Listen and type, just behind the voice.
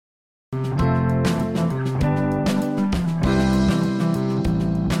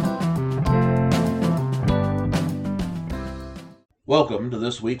Welcome to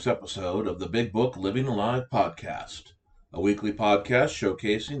this week's episode of the Big Book Living Alive podcast, a weekly podcast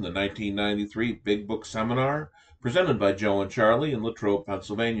showcasing the 1993 Big Book Seminar presented by Joe and Charlie in Latrobe,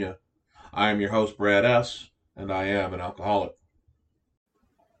 Pennsylvania. I am your host, Brad S., and I am an alcoholic.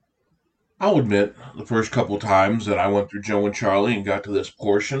 I'll admit, the first couple times that I went through Joe and Charlie and got to this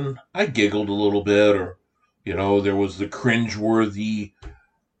portion, I giggled a little bit, or, there was the cringeworthy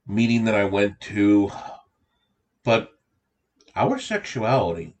meeting that I went to. But our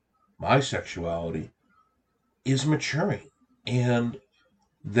sexuality, my sexuality, is maturing. And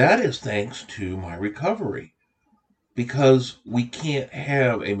that is thanks to my recovery. Because we can't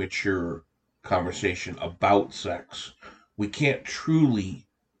have a mature conversation about sex. I can't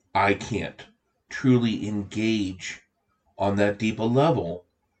truly engage on that deep a level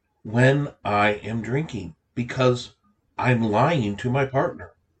when I am drinking. Because I'm lying to my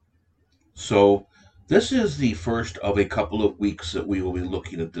partner. So, this is the first of a couple of weeks that we will be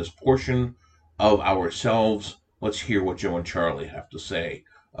looking at this portion of ourselves. Let's hear what Joe and Charlie have to say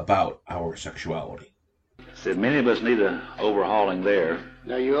about our sexuality. Said many of us need an overhauling there.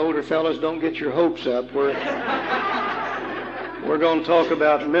 Now, you older fellas, don't get your hopes up. We're going to talk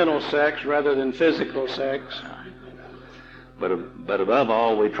about mental sex rather than physical sex. But above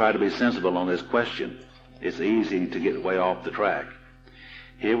all, we try to be sensible on this question. It's easy to get way off the track.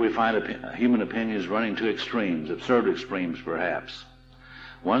 Here we find human opinions running to extremes, absurd extremes perhaps.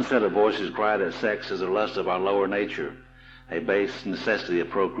 One set of voices cry that sex is a lust of our lower nature, a base necessity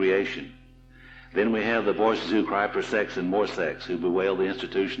of procreation. Then we have the voices who cry for sex and more sex, who bewail the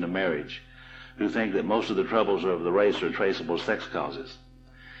institution of marriage, who think that most of the troubles of the race are traceable sex causes.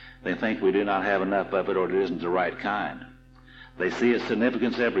 They think we do not have enough of it or it isn't the right kind. They see its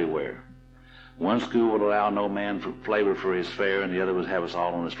significance everywhere. One school would allow no man flavor for his fare, and the other would have us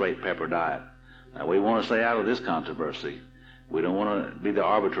all on a straight pepper diet. Now, we want to stay out of this controversy. We don't want to be the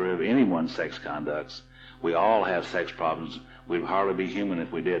arbiter of anyone's sex conducts. We all have sex problems. We'd hardly be human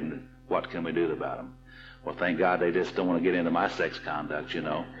if we didn't. What can we do about them? Well, thank God they just don't want to get into my sex conduct,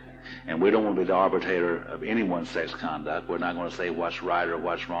 And we don't want to be the arbiter of anyone's sex conduct. We're not going to say what's right or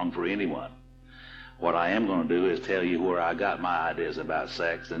what's wrong for anyone. What I am going to do is tell you where I got my ideas about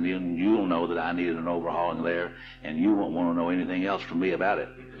sex, and you'll know that I needed an overhauling there, and you won't want to know anything else from me about it.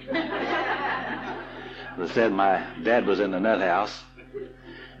 As I said, my dad was in the nut house.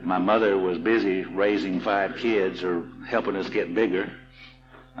 My mother was busy raising 5 kids or helping us get bigger,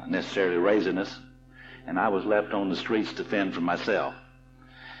 not necessarily raising us, and I was left on the streets to fend for myself.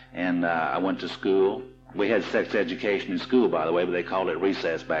 And I went to school. We had sex education in school, by the way, but they called it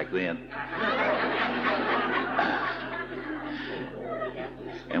recess back then.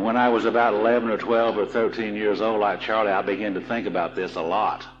 And when I was about 11 or 12 or 13 years old, like Charlie, I began to think about this a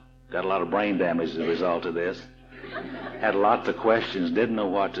lot. Got a lot of brain damage as a result of this. Had lots of questions, didn't know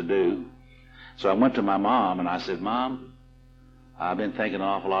what to do. So I went to my mom and I said, Mom, I've been thinking an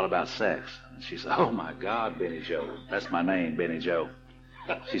awful lot about sex. And she said, oh my God, Benny Joe. That's my name, Benny Joe.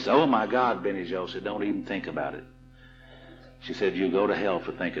 She said, oh my God, Benny Joe. She said, don't even think about it. She said, you go to hell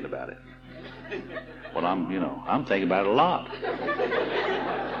for thinking about it. Well, I'm thinking about it a lot.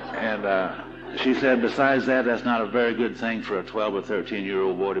 And she said, besides that, that's not a very good thing for a 12 or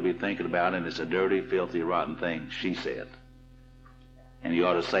 13-year-old boy to be thinking about, and it's a dirty, filthy, rotten thing, she said. And you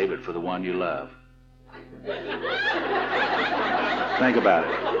ought to save it for the one you love. Think about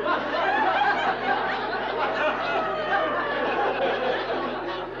it.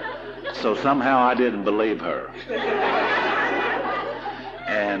 So somehow I didn't believe her.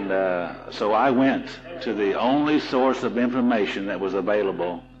 And so I went to the only source of information that was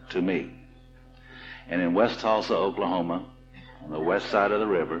available to me. And in West Tulsa, Oklahoma, on the west side of the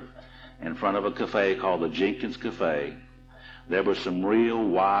river, in front of a cafe called the Jenkins Cafe, there were some real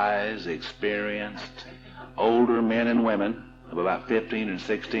wise, experienced, older men and women of about 15 and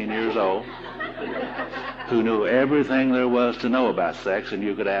 16 years old who knew everything there was to know about sex, and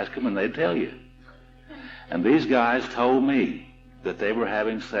you could ask them and they'd tell you. And these guys told me that they were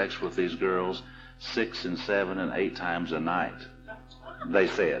having sex with these girls 6 and 7 and 8 times a night, they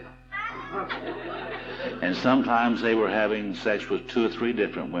said. And sometimes they were having sex with 2 or 3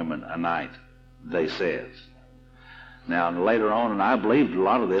 different women a night, they said. Now, later on, and I believed a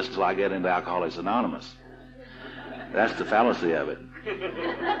lot of this until I got into Alcoholics Anonymous. That's the fallacy of it.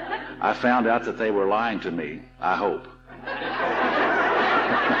 I found out that they were lying to me, I hope.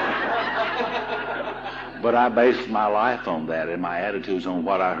 But I based my life on that and my attitudes on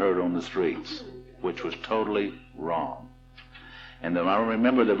what I heard on the streets, which was totally wrong. And then I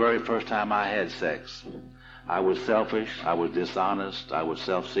remember the very first time I had sex. I was selfish, I was dishonest, I was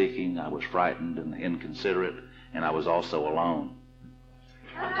self-seeking, I was frightened and inconsiderate, and I was also alone.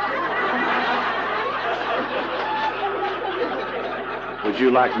 Would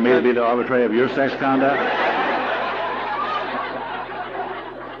you like me to be the arbitrator of your sex conduct?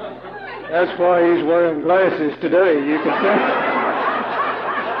 That's why he's wearing glasses today. You can tell.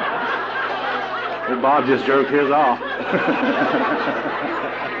 Bob just jerked his off.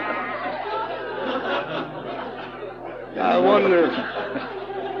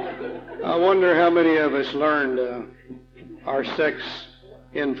 I wonder how many of us learned our sex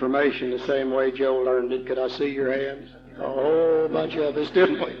information the same way Joe learned it. Could I see your hands? A whole bunch of us,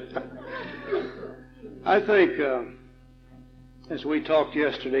 didn't we? I think, as we talked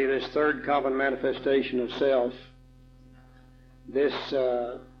yesterday, this third common manifestation of self, this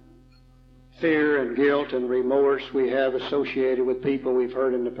fear and guilt and remorse we have associated with people we've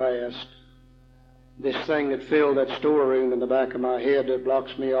hurt in the past, this thing that filled that storeroom in the back of my head that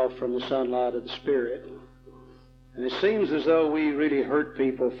blocks me off from the sunlight of the Spirit. And it seems as though we really hurt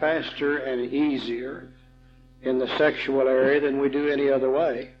people faster and easier in the sexual area than we do any other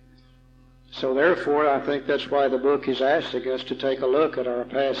way. So therefore, I think that's why the book is asking us to take a look at our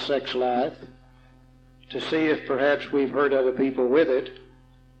past sex life, to see if perhaps we've hurt other people with it,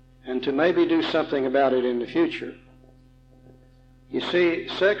 and to maybe do something about it in the future. You see,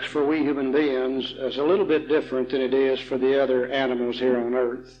 sex for we human beings is a little bit different than it is for the other animals here on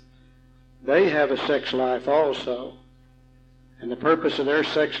earth. They have a sex life also. And the purpose of their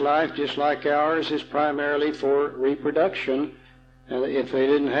sex life, just like ours, is primarily for reproduction. And if they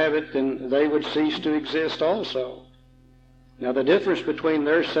didn't have it, then they would cease to exist also. Now, the difference between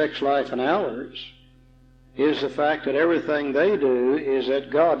their sex life and ours is the fact that everything they do is at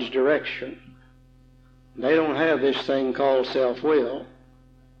God's direction. They don't have this thing called self-will.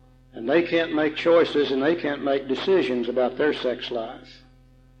 And they can't make choices and they can't make decisions about their sex life.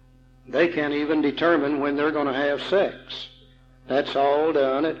 They can't even determine when they're going to have sex. That's all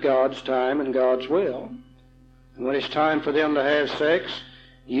done at God's time and God's will. And when it's time for them to have sex,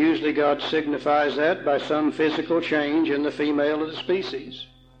 usually God signifies that by some physical change in the female of the species.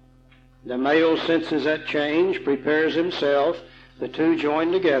 The male senses that change, prepares himself, the two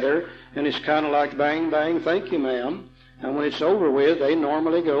join together, and it's kind of like bang, bang, thank you, ma'am. And when it's over with, they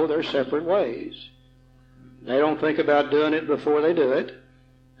normally go their separate ways. They don't think about doing it before they do it,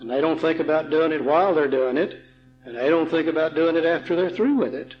 and they don't think about doing it while they're doing it, and they don't think about doing it after they're through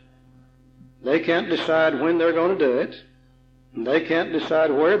with it. They can't decide when they're going to do it, and they can't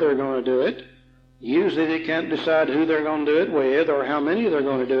decide where they're going to do it. Usually they can't decide who they're going to do it with or how many they're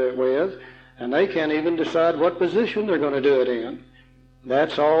going to do it with, and they can't even decide what position they're going to do it in.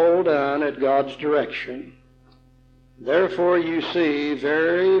 That's all done at God's direction. Therefore, you see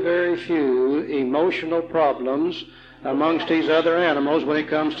very, very few emotional problems amongst these other animals when it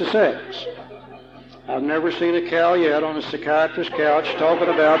comes to sex. I've never seen a cow yet on a psychiatrist's couch talking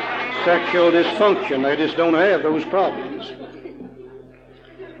about sexual dysfunction. They just don't have those problems.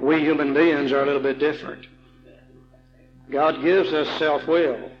 We human beings are a little bit different. God gives us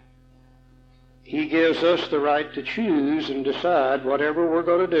self-will. He gives us the right to choose and decide whatever we're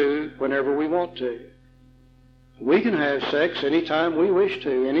going to do whenever we want to. We can have sex any time we wish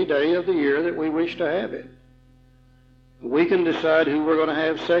to, any day of the year that we wish to have it. We can decide who we're going to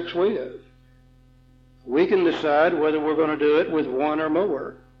have sex with. We can decide whether we're going to do it with one or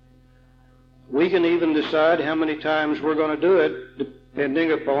more. We can even decide how many times we're going to do it,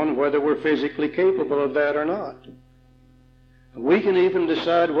 depending upon whether we're physically capable of that or not. We can even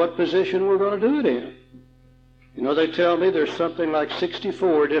decide what position we're going to do it in. You know, they tell me there's something like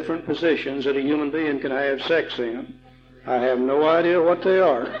 64 different positions that a human being can have sex in. I have no idea what they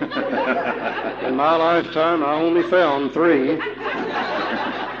are. In my lifetime, I only found 3.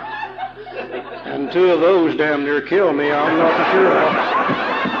 And 2 of those damn near killed me, I'm not sure.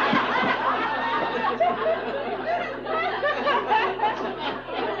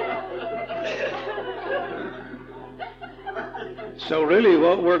 So really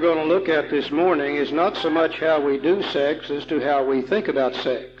what we're going to look at this morning is not so much how we do sex as to how we think about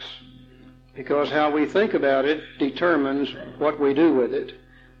sex. Because how we think about it determines what we do with it.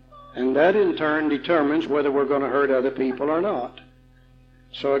 And that in turn determines whether we're going to hurt other people or not.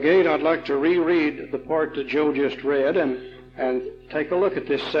 So again, I'd like to reread the part that Joe just read and take a look at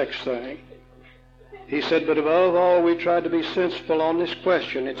this sex thing. He said, but above all, we tried to be sensible on this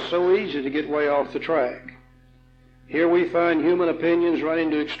question. It's so easy to get way off the track. Here we find human opinions running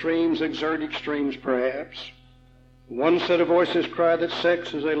to extremes, exert extremes perhaps. One set of voices cry that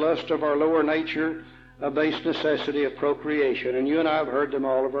sex is a lust of our lower nature, a base necessity of procreation. And you and I have heard them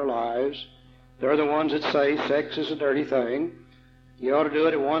all of our lives. They're the ones that say sex is a dirty thing. You ought to do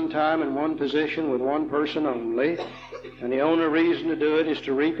it at one time in one position with one person only. And the only reason to do it is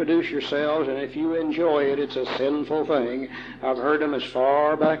to reproduce yourselves, and if you enjoy it, it's a sinful thing. I've heard them as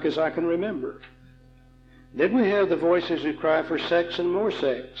far back as I can remember. Then we have the voices who cry for sex and more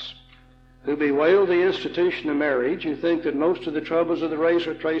sex, who bewail the institution of marriage, who think that most of the troubles of the race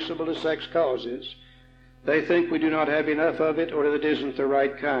are traceable to sex causes. They think we do not have enough of it, or that it isn't the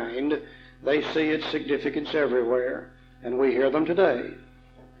right kind. They see its significance everywhere, and we hear them today.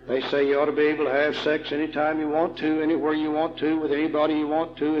 They say you ought to be able to have sex anytime you want to, anywhere you want to, with anybody you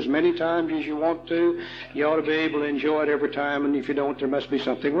want to, as many times as you want to. You ought to be able to enjoy it every time, and if you don't, there must be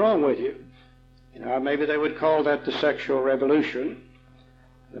something wrong with you. Maybe they would call that the sexual revolution.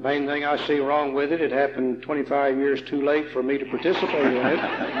 The main thing I see wrong with it, it happened 25 years too late for me to participate in it.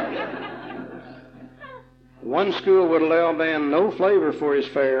 One school would allow a man no flavor for his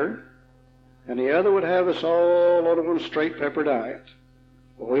fare, and the other would have us all on a straight pepper diet.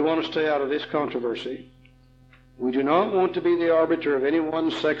 Well, we want to stay out of this controversy. We do not want to be the arbiter of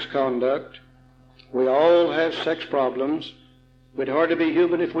anyone's sex conduct. We all have sex problems. We'd hardly be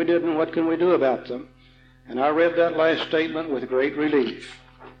human if we didn't. What can we do about them? And I read that last statement with great relief,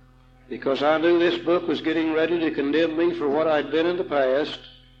 because I knew this book was getting ready to condemn me for what I'd been in the past,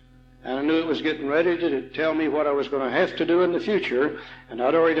 and I knew it was getting ready to tell me what I was going to have to do in the future, and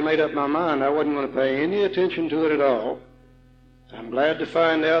I'd already made up my mind I wasn't going to pay any attention to it at all. I'm glad to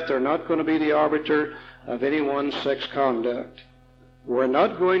find out they're not going to be the arbiter of anyone's sex conduct. We're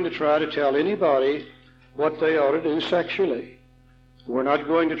not going to try to tell anybody what they ought to do sexually. We're not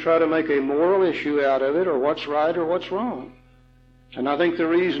going to try to make a moral issue out of it, or what's right or what's wrong. And I think the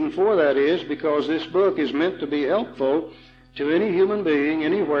reason for that is because this book is meant to be helpful to any human being,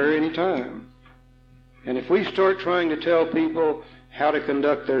 anywhere, anytime. And if we start trying to tell people how to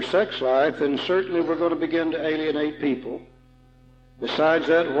conduct their sex life, then certainly we're going to begin to alienate people. Besides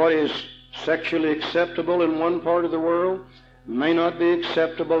that, what is sexually acceptable in one part of the world may not be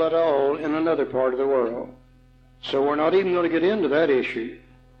acceptable at all in another part of the world. So we're not even going to get into that issue.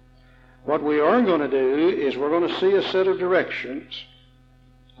 What we are going to do is we're going to see a set of directions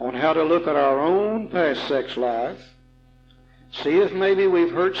on how to look at our own past sex life, see if maybe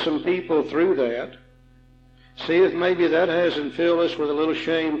we've hurt some people through that, see if maybe that hasn't filled us with a little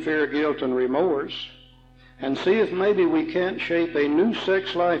shame, fear, guilt, and remorse, and see if maybe we can't shape a new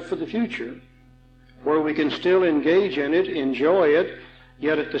sex life for the future, where we can still engage in it, enjoy it,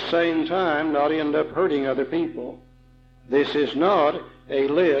 yet at the same time not end up hurting other people. This is not a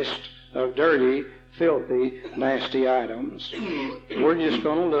list of dirty, filthy, nasty items. We're just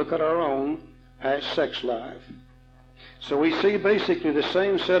going to look at our own past sex life. So we see basically the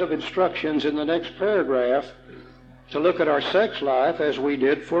same set of instructions in the next paragraph to look at our sex life as we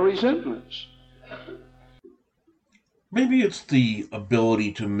did for resentments. Maybe it's the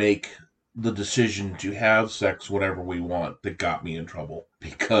ability to make the decision to have sex whenever we want that got me in trouble.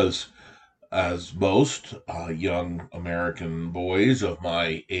 Because as most young American boys of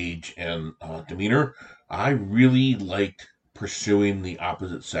my age and demeanor, I really liked pursuing the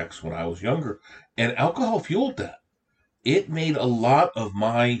opposite sex when I was younger. And alcohol fueled that. It made a lot of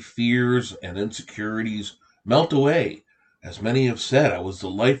my fears and insecurities melt away. As many have said, I was the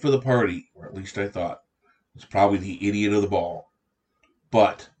life of the party, or at least I thought. I was probably the idiot of the ball.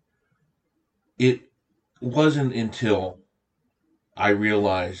 But it wasn't until I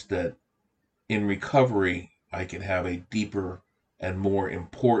realized that in recovery, I can have a deeper and more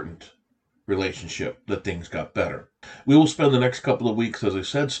important relationship that things got better. We will spend the next couple of weeks, as I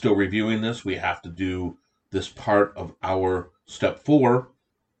said, still reviewing this. We have to do this part of our step 4.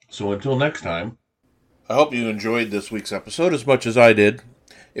 So until next time, I hope you enjoyed this week's episode as much as I did.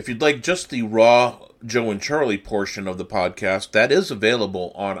 If you'd like just the raw Joe and Charlie portion of the podcast, that is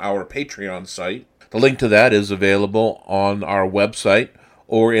available on our Patreon site. The link to that is available on our website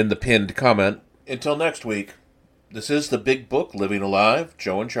or in the pinned comment. Until next week, this is the Big Book Living Alive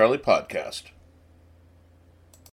Joe and Charlie podcast.